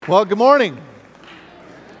Well, good morning.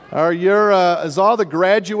 Is all the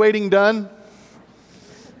graduating done?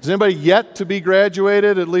 Is anybody yet to be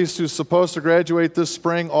graduated, at least who's supposed to graduate this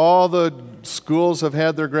spring? All the schools have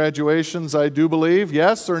had their graduations, I do believe.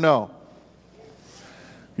 Yes or no?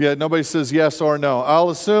 Yeah, nobody says yes or no. I'll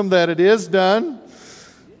assume that it is done.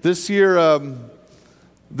 This year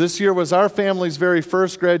was our family's very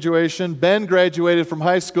first graduation. Ben graduated from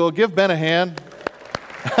high school. Give Ben a hand.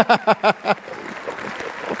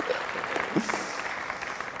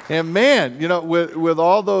 And man, with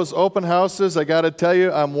all those open houses, I got to tell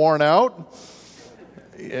you, I'm worn out.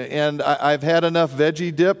 And I've had enough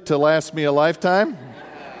veggie dip to last me a lifetime.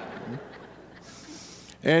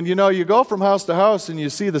 And you go from house to house and you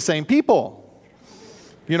see the same people,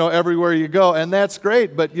 everywhere you go. And that's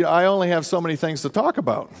great, but I only have so many things to talk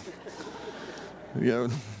about.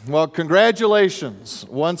 Well, congratulations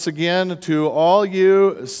once again to all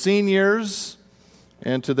you seniors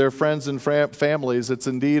and to their friends and families. It's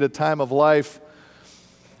indeed a time of life,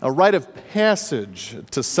 a rite of passage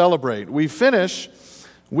to celebrate. We finished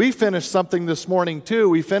something this morning too.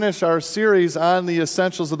 We finished our series on the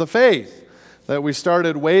essentials of the faith that we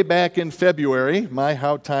started way back in February. My,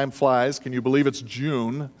 how time flies. Can you believe it's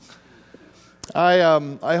June?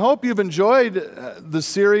 I hope you've enjoyed the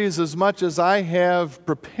series as much as I have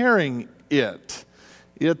preparing it.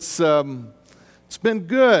 It's been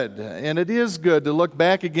good, and it is good to look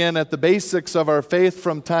back again at the basics of our faith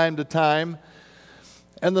from time to time.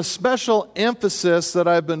 And the special emphasis that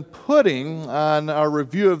I've been putting on our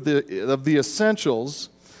review of the essentials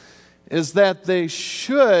is that they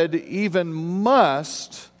should, even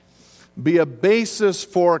must, be a basis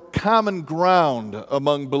for common ground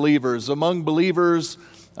among believers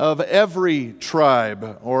of every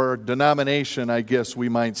tribe or denomination, I guess we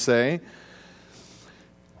might say.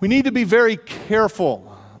 We need to be very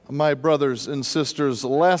careful, my brothers and sisters,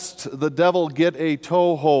 lest the devil get a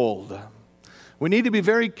toehold. We need to be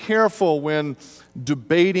very careful when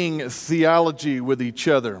debating theology with each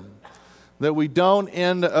other, that we don't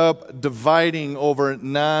end up dividing over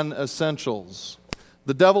non-essentials.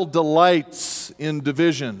 The devil delights in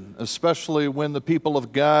division, especially when the people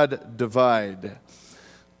of God divide.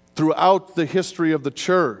 Throughout the history of the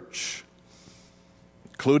church,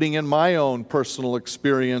 including in my own personal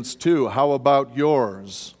experience too. How about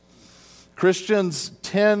yours? Christians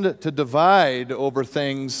tend to divide over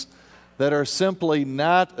things that are simply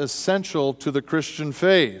not essential to the Christian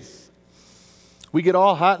faith. We get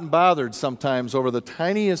all hot and bothered sometimes over the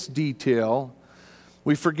tiniest detail.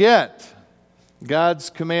 We forget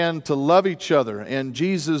God's command to love each other and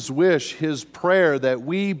Jesus' wish, His prayer, that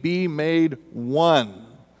we be made one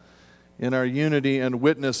in our unity and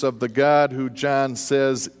witness of the God who John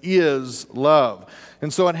says is love.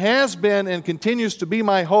 And so it has been and continues to be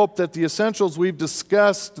my hope that the essentials we've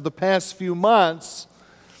discussed the past few months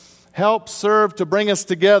help serve to bring us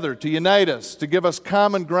together, to unite us, to give us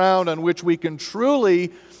common ground on which we can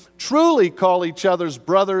truly call each other's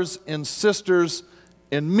brothers and sisters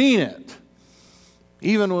and mean it,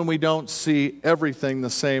 even when we don't see everything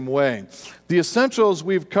the same way. The essentials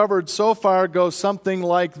we've covered so far go something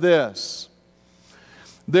like this.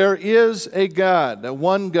 There is a God,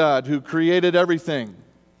 one God who created everything.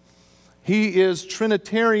 He is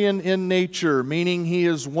Trinitarian in nature, meaning He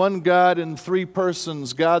is one God in three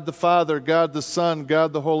persons, God the Father, God the Son,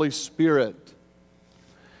 God the Holy Spirit.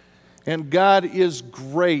 And God is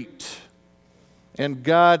great. And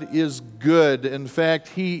God is good. In fact,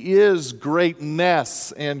 He is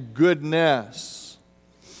greatness and goodness.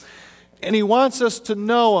 And He wants us to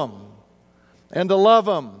know Him and to love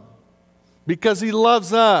Him because He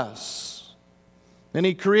loves us. And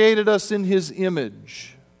He created us in His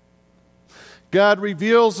image. God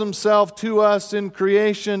reveals Himself to us in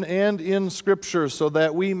creation and in Scripture so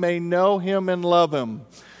that we may know Him and love Him.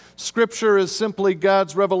 Scripture is simply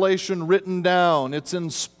God's revelation written down. It's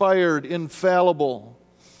inspired, infallible.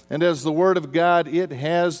 And as the Word of God, it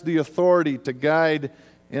has the authority to guide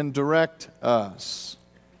and direct us.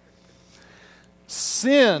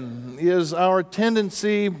 Sin is our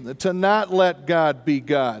tendency to not let God be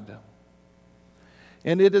God.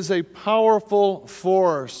 And it is a powerful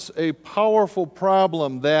force, a powerful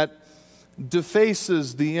problem that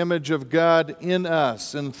defaces the image of God in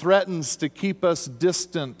us and threatens to keep us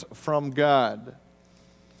distant from God.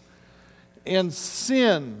 And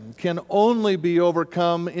sin can only be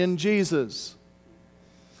overcome in Jesus.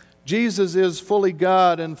 Jesus is fully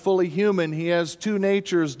God and fully human. He has two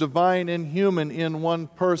natures, divine and human, in one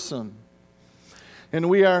person. And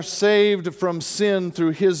we are saved from sin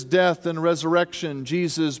through His death and resurrection.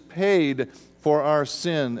 Jesus paid for our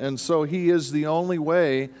sin, and so He is the only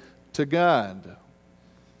way to God.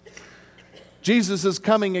 Jesus is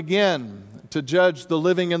coming again to judge the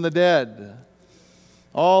living and the dead.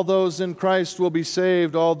 All those in Christ will be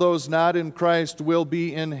saved. All those not in Christ will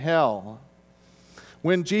be in hell.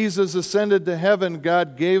 When Jesus ascended to heaven,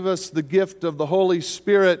 God gave us the gift of the Holy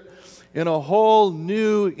Spirit in a whole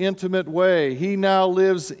new, intimate way. He now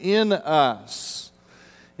lives in us,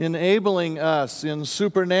 enabling us in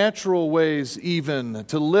supernatural ways even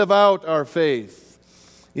to live out our faith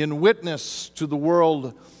in witness to the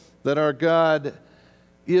world that our God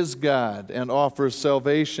is God and offers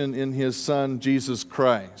salvation in His Son, Jesus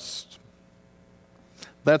Christ.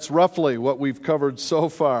 That's roughly what we've covered so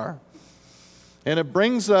far. And it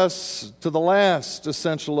brings us to the last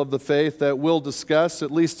essential of the faith that we'll discuss,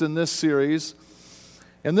 at least in this series.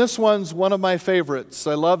 And this one's one of my favorites.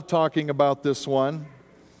 I love talking about this one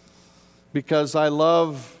because I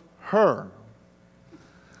love her.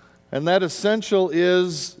 And that essential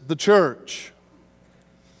is the church.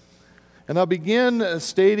 And I'll begin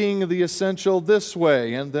stating the essential this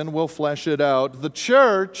way, and then we'll flesh it out. The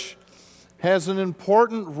church has an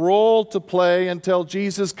important role to play until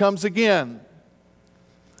Jesus comes again.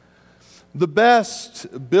 The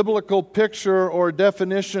best biblical picture or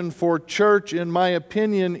definition for church, in my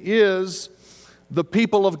opinion, is the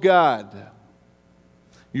people of God.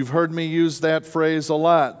 You've heard me use that phrase a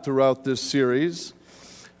lot throughout this series.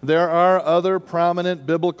 There are other prominent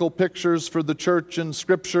biblical pictures for the church in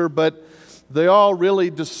Scripture, but they all really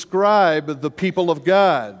describe the people of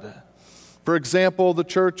God. For example, the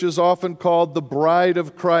church is often called the bride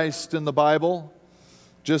of Christ in the Bible,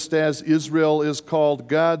 just as Israel is called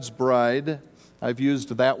God's bride. I've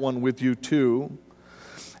used that one with you too.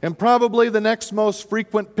 And probably the next most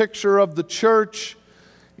frequent picture of the church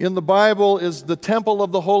in the Bible is the temple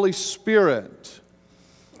of the Holy Spirit.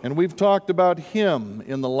 And we've talked about Him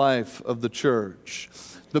in the life of the church.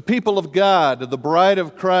 The people of God, the bride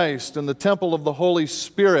of Christ, and the temple of the Holy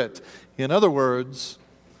Spirit. In other words,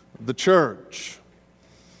 the church.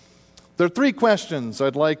 There are three questions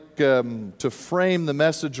I'd like to frame the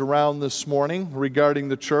message around this morning regarding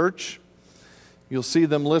the church. You'll see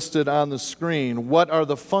them listed on the screen. What are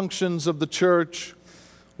the functions of the church?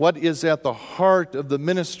 What is at the heart of the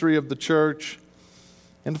ministry of the church?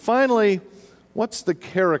 And finally, what's the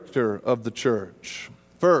character of the church?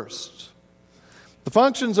 First, the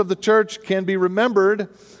functions of the church can be remembered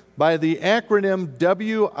by the acronym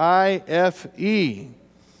WIFE,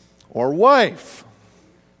 or wife.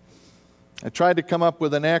 I tried to come up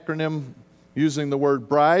with an acronym using the word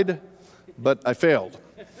bride, but I failed.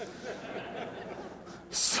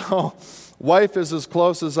 So, wife is as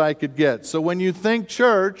close as I could get. So when you think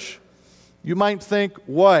church, you might think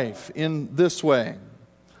wife in this way.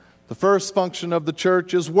 The first function of the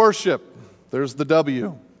church is worship. There's the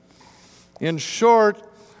W. In short,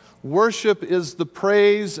 worship is the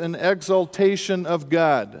praise and exaltation of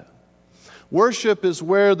God. Worship is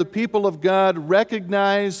where the people of God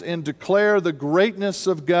recognize and declare the greatness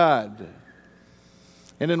of God.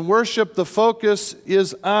 And in worship, the focus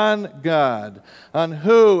is on God, on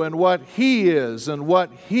who and what He is and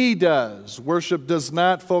what He does. Worship does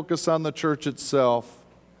not focus on the church itself.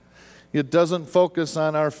 It doesn't focus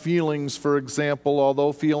on our feelings, for example,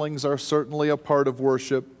 although feelings are certainly a part of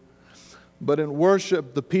worship. But in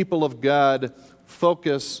worship, the people of God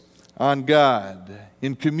focus on God.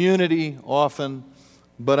 In community, often,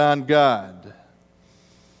 but on God.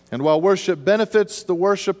 And while worship benefits the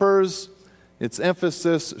worshipers, its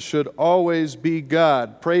emphasis should always be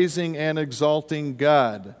God, praising and exalting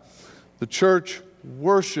God. The church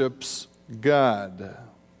worships God.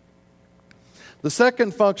 The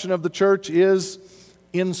second function of the church is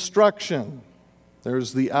instruction.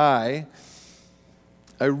 There's the I.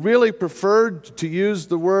 I really preferred to use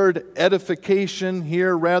the word edification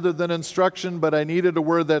here rather than instruction, but I needed a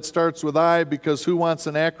word that starts with I because who wants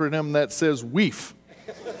an acronym that says WEEF?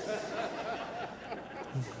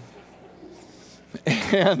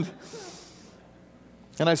 And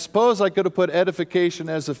I suppose I could have put edification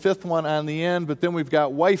as a fifth one on the end, but then we've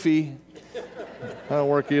got wifey. That'll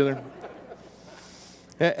work either.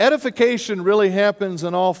 Edification really happens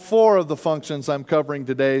in all four of the functions I'm covering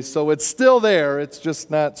today, so it's still there, it's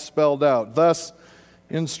just not spelled out. Thus,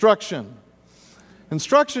 instruction.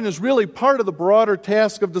 Instruction is really part of the broader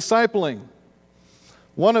task of discipling.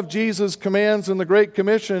 One of Jesus' commands in the Great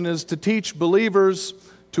Commission is to teach believers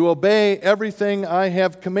to obey everything I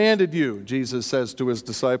have commanded you, Jesus says to His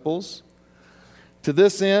disciples. To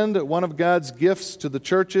this end, one of God's gifts to the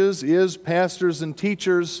churches is pastors and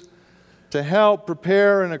teachers to help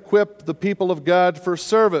prepare and equip the people of God for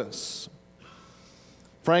service.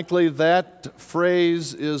 Frankly, that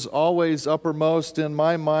phrase is always uppermost in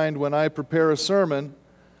my mind when I prepare a sermon,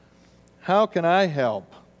 How can I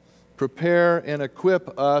help prepare and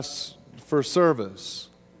equip us for service?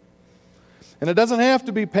 And it doesn't have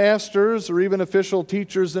to be pastors or even official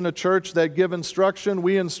teachers in a church that give instruction.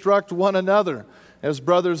 We instruct one another as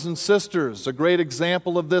brothers and sisters. A great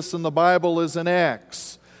example of this in the Bible is in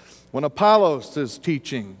Acts. When Apollos is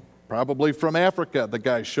teaching, probably from Africa, the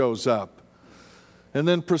guy shows up. And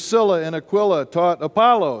then Priscilla and Aquila taught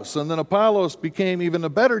Apollos, and then Apollos became even a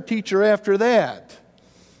better teacher after that.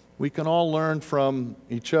 We can all learn from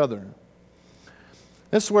each other.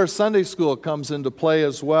 This is where Sunday school comes into play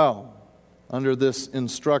as well, under this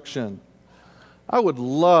instruction. I would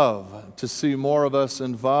love to see more of us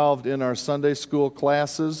involved in our Sunday school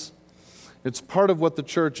classes. It's part of what the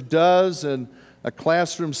church does, and a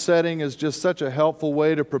classroom setting is just such a helpful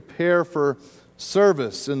way to prepare for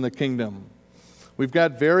service in the kingdom. We've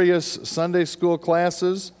got various Sunday school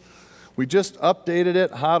classes. We just updated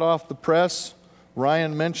it, hot off the press.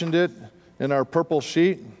 Ryan mentioned it in our purple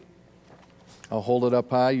sheet. I'll hold it up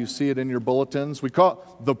high. You see it in your bulletins. We call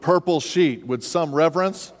it the purple sheet with some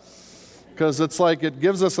reverence, because it's like it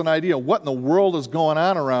gives us an idea of what in the world is going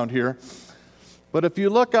on around here. But if you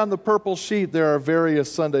look on the purple sheet, there are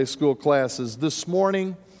various Sunday school classes. This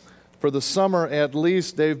morning, for the summer at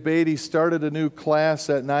least, Dave Beatty started a new class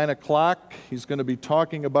at 9 o'clock. He's going to be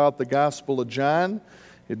talking about the Gospel of John.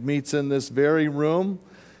 It meets in this very room.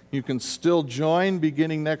 You can still join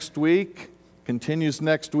beginning next week, continues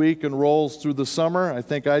next week, and rolls through the summer. I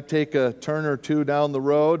think I take a turn or two down the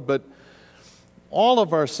road, but all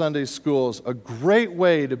of our Sunday schools, a great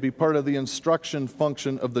way to be part of the instruction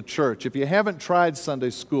function of the church. If you haven't tried Sunday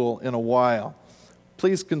school in a while,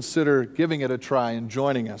 please consider giving it a try and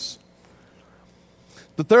joining us.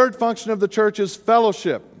 The third function of the church is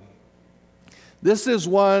fellowship. This is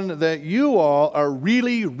one that you all are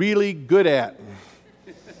really, really good at.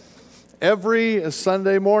 Every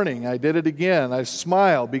Sunday morning, I did it again. I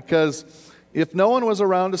smile because if no one was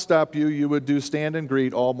around to stop you, you would do stand and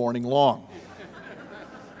greet all morning long.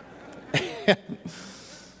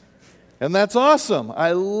 And that's awesome.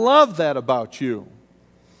 I love that about you.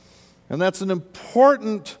 And that's an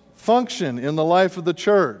important function in the life of the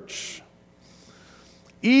church.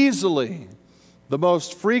 Easily, the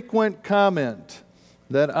most frequent comment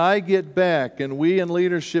that I get back and we in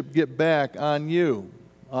leadership get back on you,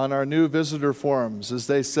 on our new visitor forums, is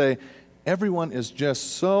they say, everyone is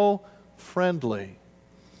just so friendly.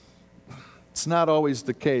 It's not always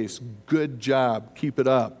the case. Good job. Keep it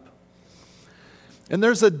up. And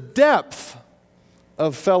there's a depth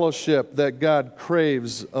of fellowship that God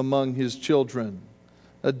craves among His children.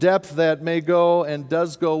 A depth that may go and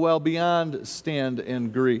does go well beyond stand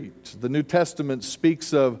and greet. The New Testament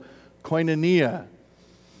speaks of koinonia,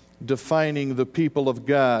 defining the people of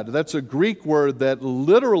God. That's a Greek word that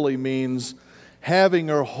literally means having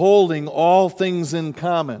or holding all things in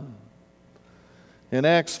common. In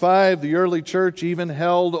Acts 5, the early church even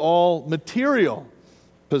held all material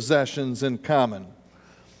possessions in common.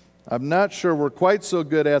 I'm not sure we're quite so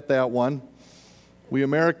good at that one. We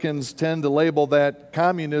Americans tend to label that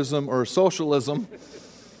communism or socialism,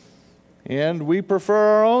 and we prefer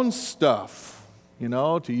our own stuff,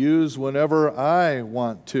 to use whenever I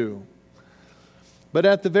want to. But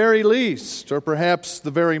at the very least, or perhaps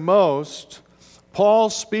the very most,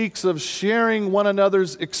 Paul speaks of sharing one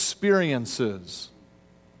another's experiences.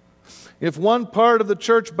 If one part of the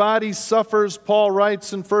church body suffers, Paul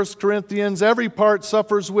writes in 1 Corinthians, every part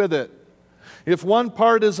suffers with it. If one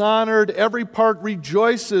part is honored, every part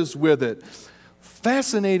rejoices with it.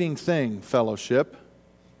 Fascinating thing, fellowship,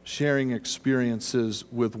 sharing experiences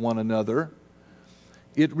with one another.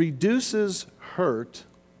 It reduces hurt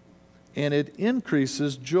and it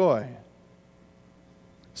increases joy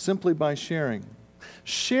simply by sharing.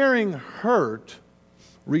 Sharing hurt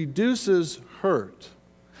reduces hurt.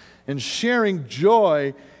 And sharing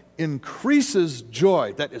joy increases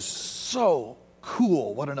joy. That is so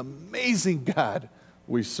cool. What an amazing God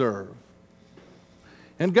we serve.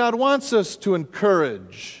 And God wants us to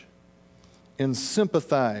encourage and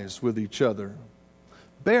sympathize with each other.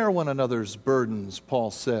 Bear one another's burdens,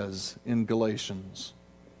 Paul says in Galatians.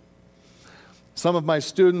 Some of my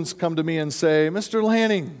students come to me and say, Mr.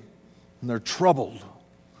 Lanning, and they're troubled.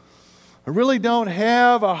 I really don't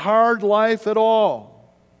have a hard life at all.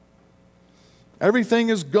 Everything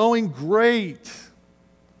is going great.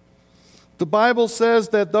 The Bible says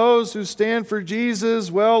that those who stand for Jesus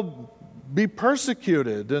will be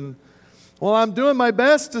persecuted. And, I'm doing my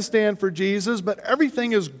best to stand for Jesus, but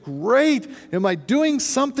everything is great. Am I doing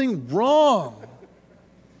something wrong?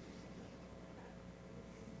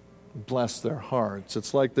 Bless their hearts.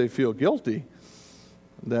 It's like they feel guilty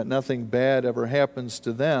that nothing bad ever happens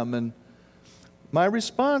to them. And my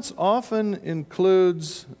response often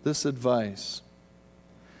includes this advice.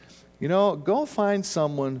 Go find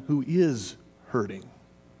someone who is hurting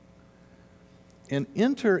and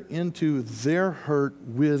enter into their hurt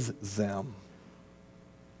with them.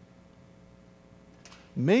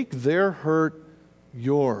 Make their hurt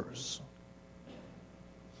yours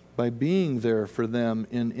by being there for them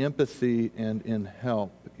in empathy and in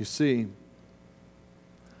help. You see,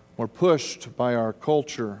 we're pushed by our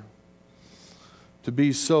culture to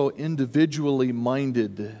be so individually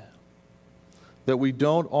minded that we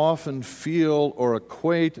don't often feel or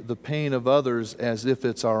equate the pain of others as if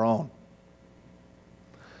it's our own.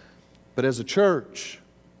 But as a church,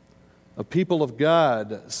 a people of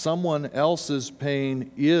God, someone else's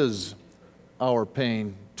pain is our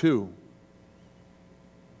pain too.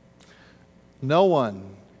 No one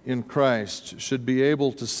in Christ should be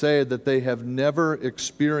able to say that they have never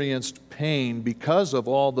experienced pain because of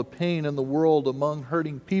all the pain in the world among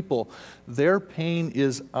hurting people. Their pain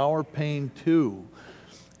is our pain too.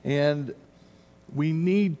 And we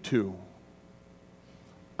need to,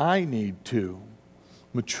 I need to,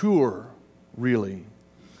 mature, really,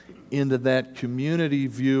 into that community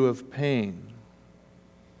view of pain.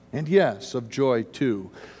 And yes, of joy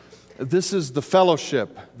too. This is the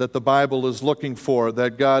fellowship that the Bible is looking for,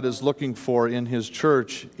 that God is looking for in His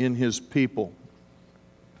church, in His people.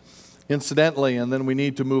 Incidentally, and then we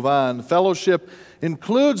need to move on, fellowship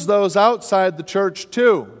includes those outside the church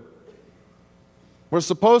too. We're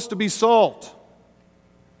supposed to be salt.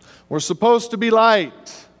 We're supposed to be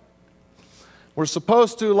light. We're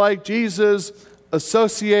supposed to, like Jesus,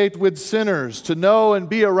 associate with sinners, to know and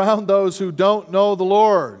be around those who don't know the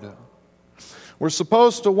Lord. We're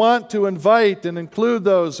supposed to want to invite and include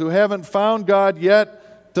those who haven't found God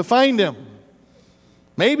yet to find Him.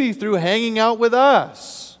 Maybe through hanging out with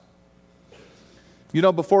us.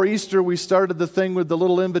 Before Easter, we started the thing with the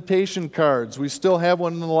little invitation cards. We still have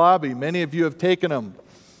one in the lobby. Many of you have taken them.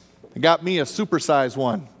 It got me a supersized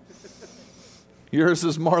one. Yours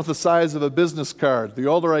is more the size of a business card. The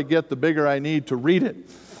older I get, the bigger I need to read it.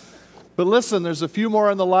 But listen, there's a few more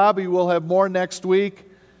in the lobby. We'll have more next week.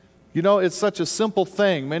 It's such a simple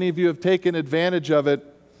thing. Many of you have taken advantage of it.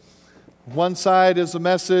 One side is a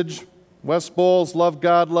message, West Bowles, love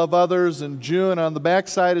God, love others. In June, on the back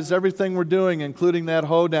side is everything we're doing, including that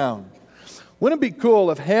hoedown. Wouldn't it be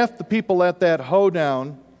cool if half the people at that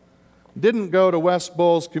hoedown didn't go to West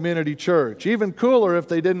Bowles Community Church? Even cooler if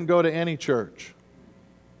they didn't go to any church.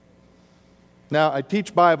 Now, I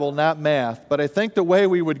teach Bible, not math, but I think the way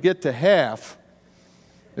we would get to half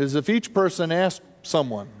is if each person asked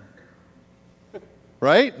someone.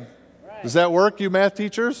 Right? Does that work, you math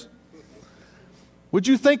teachers? Would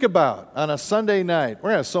you think about on a Sunday night, we're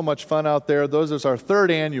going to have so much fun out there. Those is our third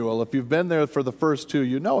annual. If you've been there for the first two,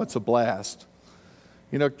 it's a blast.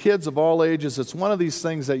 Kids of all ages, it's one of these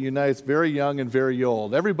things that unites very young and very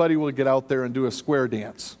old. Everybody will get out there and do a square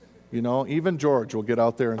dance. Even George will get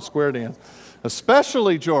out there and square dance.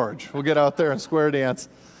 Especially George will get out there and square dance.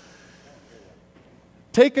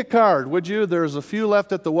 Take a card, would you? There's a few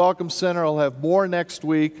left at the Welcome Center. I'll have more next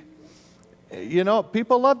week.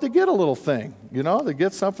 People love to get a little thing. They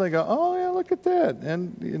get something, they go, oh, yeah, look at that.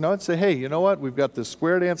 And, I'd say, hey, you know what? We've got this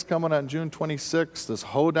square dance coming on June 26th, this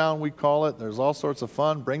hoedown we call it. There's all sorts of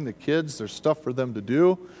fun. Bring the kids. There's stuff for them to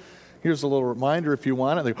do. Here's a little reminder if you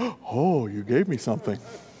want it. They go, oh, you gave me something.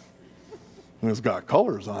 And it's got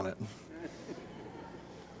colors on it.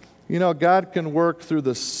 God can work through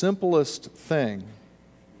the simplest thing.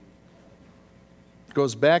 It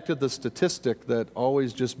goes back to the statistic that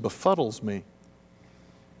always just befuddles me.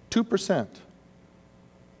 2%.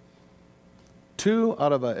 2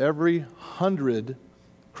 out of every 100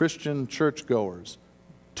 Christian churchgoers,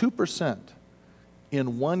 2%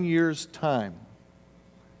 in 1 year's time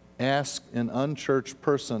ask an unchurched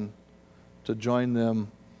person to join them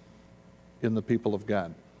in the people of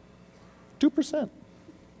God. 2%.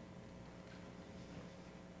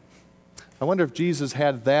 I wonder if Jesus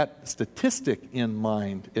had that statistic in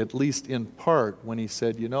mind, at least in part, when He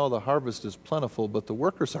said, the harvest is plentiful, but the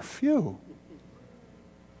workers are few.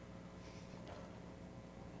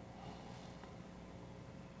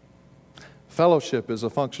 Fellowship is a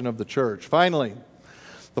function of the church. Finally,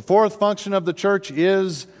 the fourth function of the church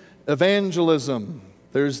is evangelism.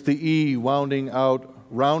 There's the E, rounding out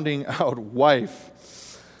wife.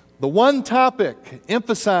 The one topic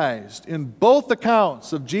emphasized in both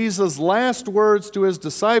accounts of Jesus' last words to His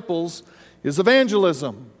disciples is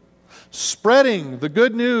evangelism, spreading the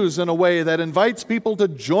good news in a way that invites people to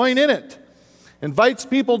join in it, invites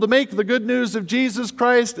people to make the good news of Jesus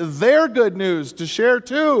Christ their good news to share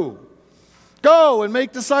too. Go and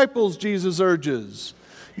make disciples, Jesus urges.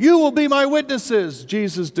 You will be my witnesses,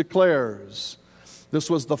 Jesus declares. This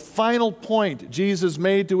was the final point Jesus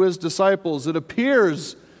made to his disciples. It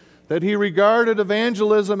appears that he regarded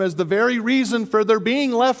evangelism as the very reason for their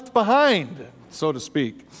being left behind, so to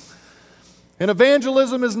speak. And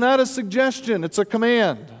evangelism is not a suggestion, it's a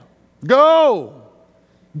command. Go!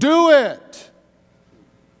 Do it!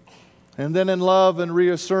 And then in love and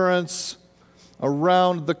reassurance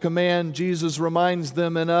around the command, Jesus reminds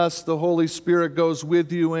them and us, the Holy Spirit goes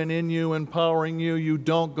with you and in you, empowering you. You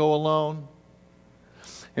don't go alone.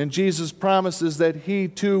 And Jesus promises that He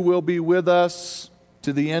too will be with us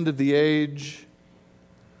to the end of the age.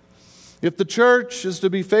 If the church is to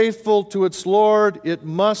be faithful to its Lord, it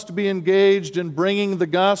must be engaged in bringing the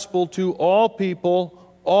gospel to all people,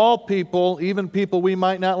 even people we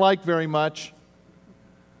might not like very much.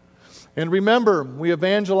 And remember, we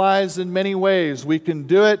evangelize in many ways. We can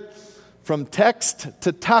do it from text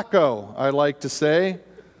to taco, I like to say.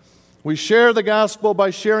 We share the gospel by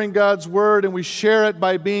sharing God's word, and we share it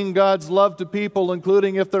by being God's love to people,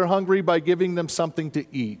 including if they're hungry, by giving them something to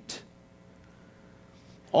eat.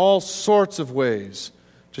 All sorts of ways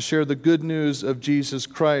to share the good news of Jesus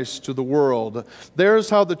Christ to the world. There's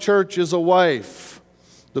how the church is a wife.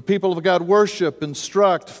 The people of God worship,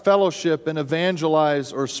 instruct, fellowship, and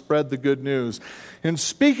evangelize or spread the good news. And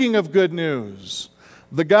speaking of good news,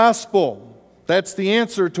 the gospel, that's the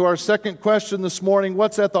answer to our second question this morning.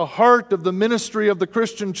 What's at the heart of the ministry of the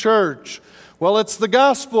Christian church? Well, it's the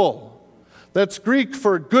gospel. That's Greek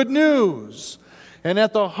for good news. And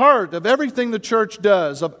at the heart of everything the church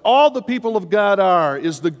does, of all the people of God are,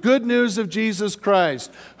 is the good news of Jesus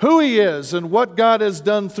Christ, who He is and what God has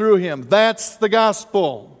done through Him. That's the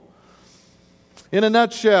gospel. In a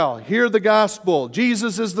nutshell, hear the gospel.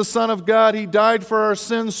 Jesus is the Son of God. He died for our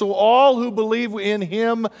sins so all who believe in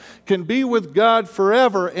Him can be with God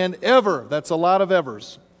forever and ever. That's a lot of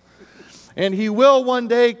evers. And He will one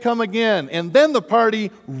day come again. And then the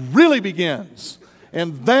party really begins.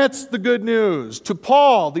 And that's the good news. To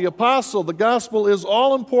Paul, the apostle, the gospel is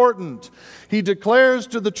all important. He declares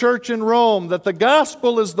to the church in Rome that the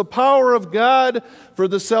gospel is the power of God for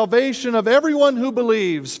the salvation of everyone who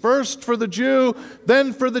believes, first for the Jew,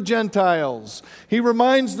 then for the Gentiles. He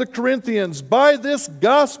reminds the Corinthians, by this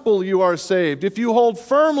gospel you are saved, if you hold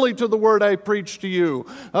firmly to the word I preach to you.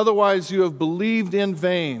 Otherwise you have believed in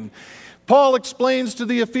vain. Paul explains to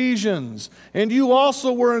the Ephesians, and you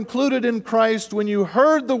also were included in Christ when you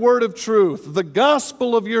heard the word of truth, the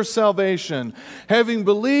gospel of your salvation. Having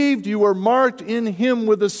believed, you were marked in Him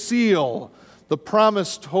with a seal, the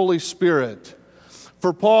promised Holy Spirit.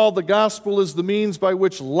 For Paul, the gospel is the means by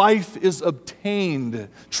which life is obtained,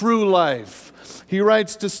 true life. He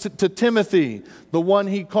writes to Timothy, the one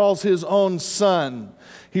he calls his own son.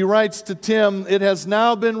 He writes to Tim, it has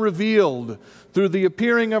now been revealed through the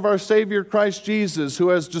appearing of our Savior Christ Jesus, who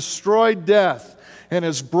has destroyed death and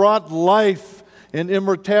has brought life and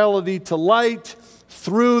immortality to light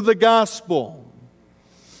through the gospel.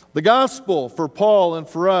 The gospel for Paul and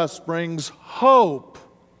for us brings hope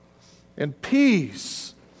and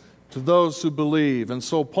peace to those who believe. And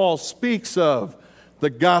so Paul speaks of the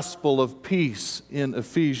gospel of peace in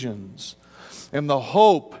Ephesians and the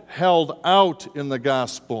hope held out in the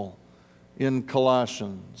gospel in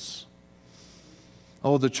Colossians.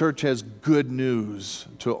 Oh, the church has good news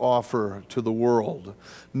to offer to the world.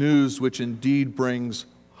 News which indeed brings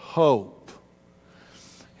hope.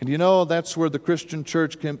 And you know, that's where the Christian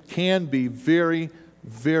church can be very,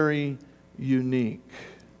 very unique.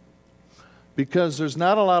 Because there's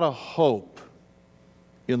not a lot of hope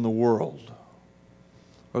in the world.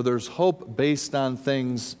 Or there's hope based on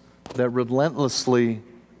things that relentlessly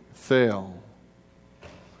fail.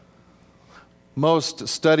 Most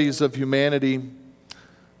studies of humanity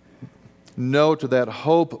note that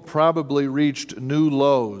hope probably reached new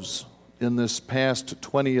lows in this past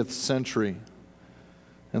 20th century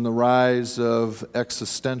and the rise of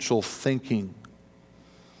existential thinking.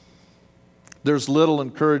 There's little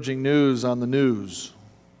encouraging news on the news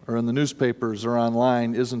or in the newspapers or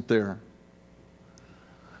online, isn't there?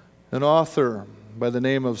 An author by the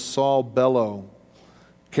name of Saul Bellow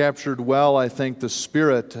captured well, I think, the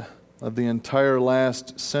spirit of the entire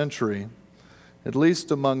last century, at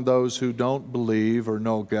least among those who don't believe or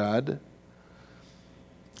know God.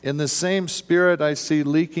 In the same spirit I see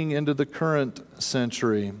leaking into the current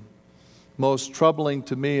century, most troubling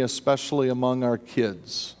to me, especially among our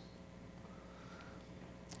kids.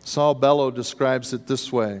 Saul Bellow describes it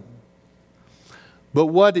this way: but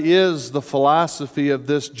what is the philosophy of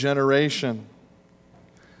this generation?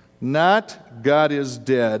 Not God is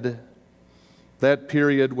dead, That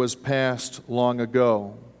period was past long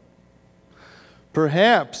ago.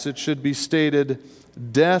 Perhaps it should be stated,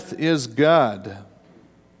 death is God.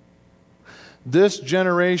 This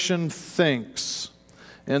generation thinks,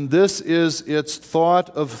 and this is its thought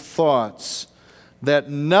of thoughts, that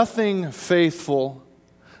nothing faithful,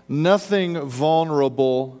 nothing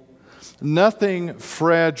vulnerable, nothing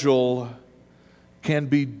fragile can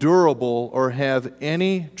be durable or have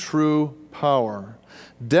any true power.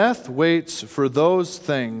 Death waits for those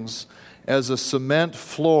things as a cement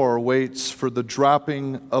floor waits for the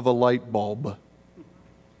dropping of a light bulb.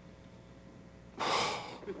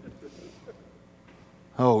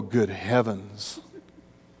 Oh, good heavens.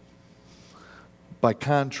 By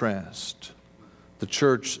contrast, the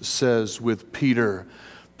church says with Peter,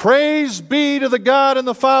 "Praise be to the God and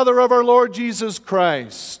the Father of our Lord Jesus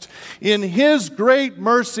Christ. In His great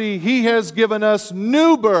mercy, He has given us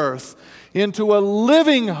new birth into a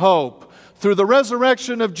living hope through the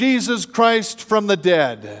resurrection of Jesus Christ from the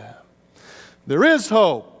dead." There is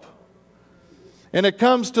hope. And it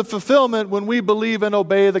comes to fulfillment when we believe and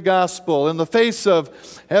obey the gospel. In the face of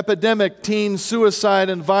epidemic teen suicide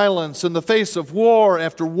and violence, in the face of war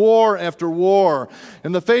after war after war,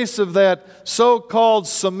 in the face of that so-called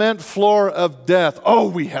cement floor of death,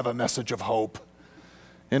 we have a message of hope.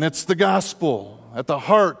 And it's the gospel. At the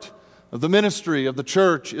heart of the ministry of the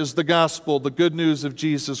church is the gospel, the good news of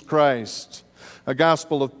Jesus Christ. A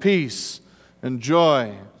gospel of peace and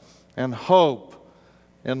joy and hope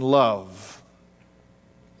and love.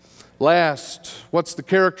 Last, what's the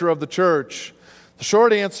character of the church? The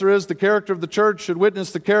short answer is the character of the church should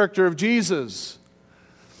witness the character of Jesus.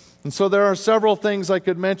 And so there are several things I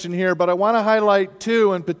could mention here, but I want to highlight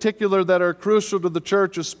two in particular that are crucial to the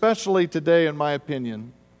church, especially today, in my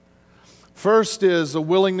opinion. First is a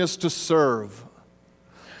willingness to serve.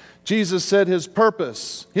 Jesus said his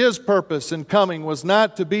purpose in coming was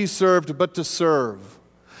not to be served, but to serve.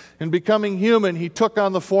 In becoming human, he took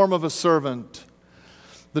on the form of a servant.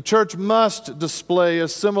 The church must display a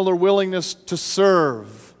similar willingness to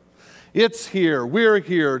serve. It's here, we're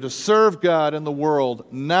here to serve God in the world,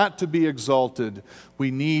 not to be exalted. We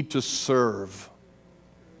need to serve.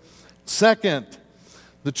 Second,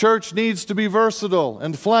 the church needs to be versatile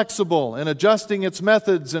and flexible in adjusting its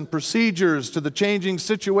methods and procedures to the changing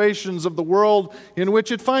situations of the world in which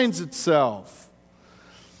it finds itself.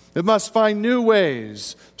 It must find new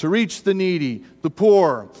ways to reach the needy, the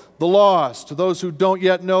poor, the lost, those who don't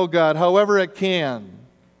yet know God, however it can.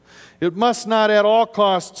 It must not at all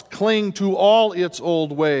costs cling to all its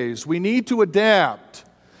old ways. We need to adapt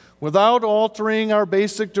without altering our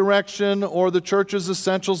basic direction or the church's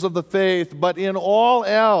essentials of the faith, but in all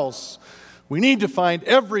else, we need to find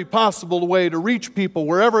every possible way to reach people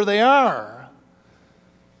wherever they are.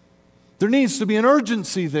 There needs to be an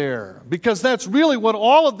urgency there, because that's really what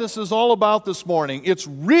all of this is all about this morning. It's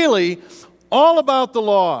really all about the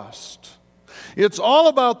lost. It's all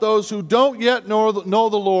about those who don't yet know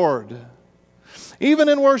the Lord. Even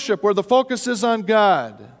in worship, where the focus is on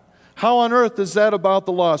God, how on earth is that about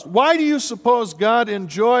the lost? Why do you suppose God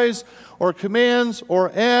enjoys or commands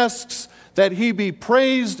or asks that He be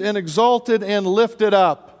praised and exalted and lifted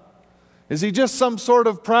up? Is He just some sort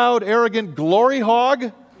of proud, arrogant glory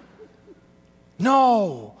hog?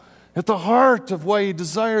 No. At the heart of why He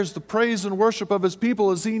desires the praise and worship of His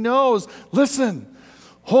people is He knows, listen,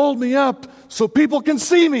 hold me up so people can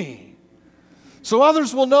see me. So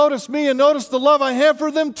others will notice me and notice the love I have for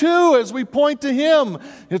them too as we point to Him.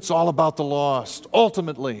 It's all about the lost,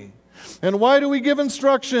 ultimately. And why do we give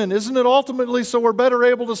instruction? Isn't it ultimately so we're better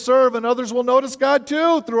able to serve and others will notice God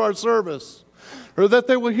too through our service? Or that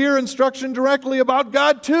they will hear instruction directly about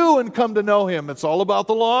God too and come to know Him. It's all about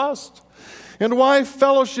the lost. And why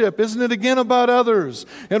fellowship? Isn't it again about others?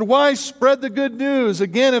 And why spread the good news?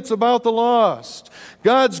 Again, it's about the lost.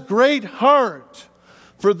 God's great heart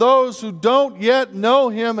for those who don't yet know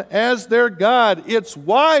Him as their God. It's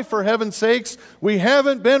why, for heaven's sakes, we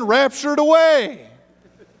haven't been raptured away.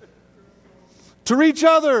 To reach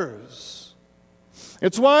others.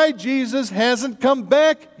 It's why Jesus hasn't come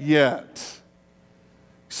back yet.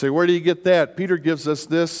 You say, where do you get that? Peter gives us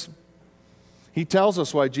this. He tells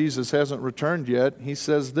us why Jesus hasn't returned yet. He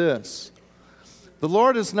says this, "The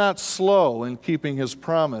Lord is not slow in keeping His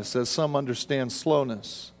promise, as some understand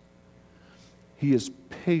slowness. He is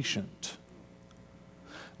patient,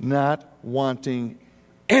 not wanting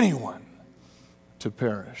anyone to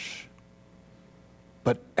perish,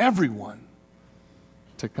 but everyone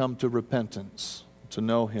to come to repentance, to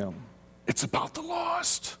know Him." It's about the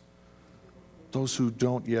lost, those who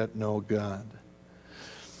don't yet know God.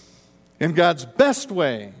 In God's best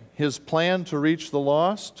way, His plan to reach the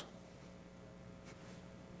lost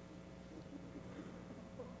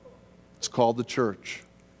called the church.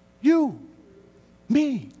 You,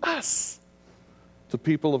 me, us, the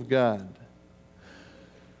people of God.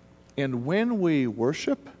 And when we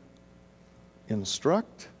worship,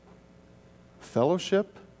 instruct,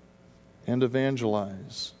 fellowship, and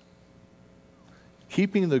evangelize,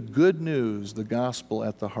 keeping the good news, the gospel,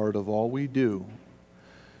 at the heart of all we do,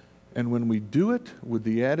 and when we do it with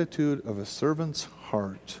the attitude of a servant's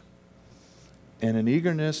heart and an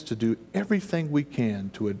eagerness to do everything we can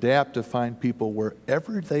to adapt to find people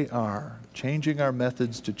wherever they are, changing our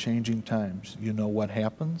methods to changing times, you know what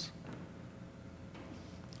happens?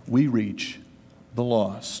 We reach the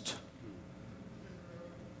lost.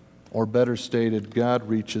 Or better stated, God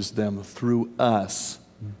reaches them through us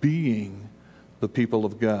being the people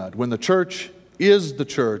of God. When the church is the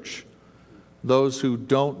church, those who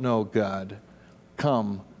don't know God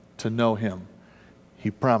come to know Him.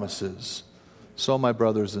 He promises. So, my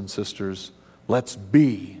brothers and sisters, let's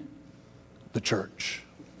be the church.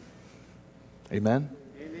 Amen?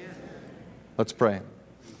 Amen. Let's pray.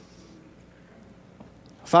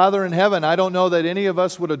 Father in heaven, I don't know that any of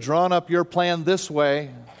us would have drawn up your plan this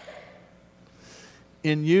way,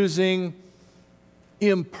 in using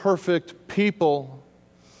imperfect people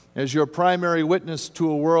as your primary witness to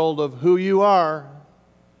a world of who you are.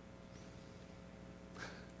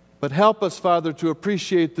 But help us, Father, to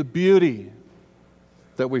appreciate the beauty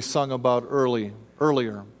that we sung about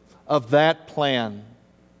earlier of that plan.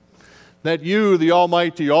 That you, the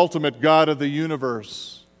almighty, ultimate God of the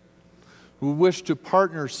universe, who wish to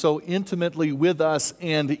partner so intimately with us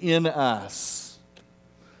and in us,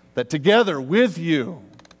 that together with you,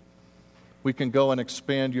 we can go and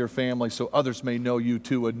expand your family so others may know you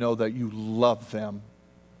too and know that you love them.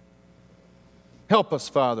 Help us,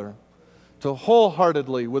 Father, to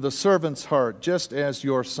wholeheartedly, with a servant's heart, just as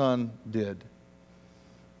your Son did,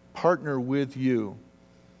 partner with you.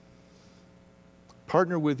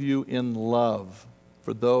 Partner with you in love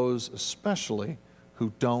for those especially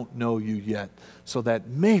who don't know you yet, so that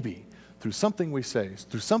maybe through something we say,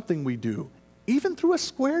 through something we do, even through a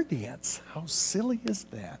square dance, how silly is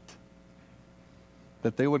that?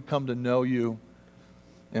 That they would come to know you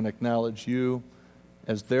and acknowledge you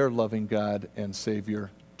as their loving God and Savior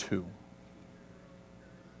too.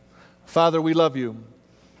 Father, we love you,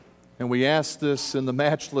 and we ask this in the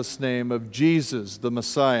matchless name of Jesus, the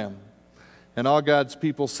Messiah. And all God's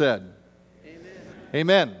people said, Amen.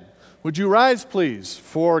 Amen. Would you rise, please,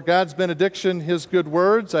 for God's benediction, His good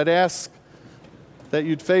words. I'd ask that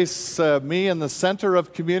you'd face me in the center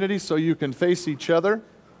of community so you can face each other.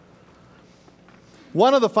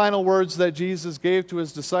 One of the final words that Jesus gave to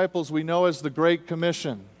His disciples we know as the Great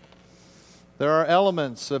Commission. There are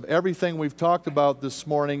elements of everything we've talked about this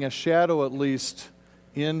morning, a shadow at least,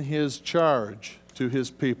 in His charge to His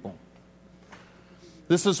people.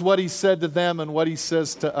 This is what He said to them and what He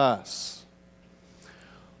says to us.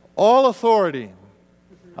 All authority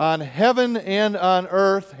on heaven and on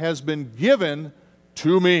earth has been given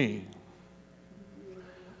to me.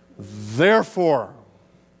 Therefore,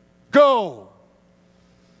 go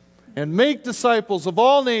and make disciples of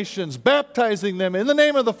all nations, baptizing them in the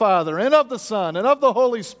name of the Father and of the Son and of the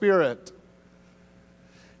Holy Spirit,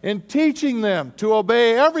 and teaching them to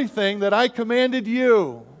obey everything that I commanded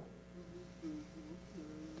you.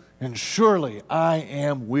 And surely I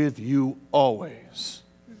am with you always,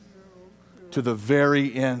 to the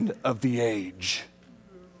very end of the age.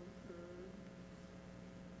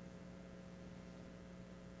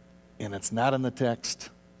 And it's not in the text,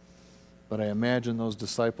 but I imagine those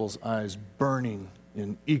disciples' eyes burning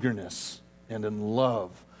in eagerness and in love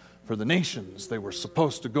for the nations they were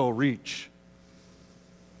supposed to go reach.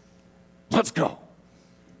 Let's go.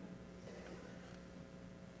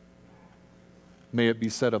 May it be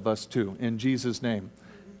said of us too. In Jesus' name,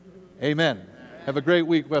 amen. Have a great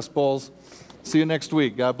week, West Bowles. See you next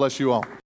week. God bless you all.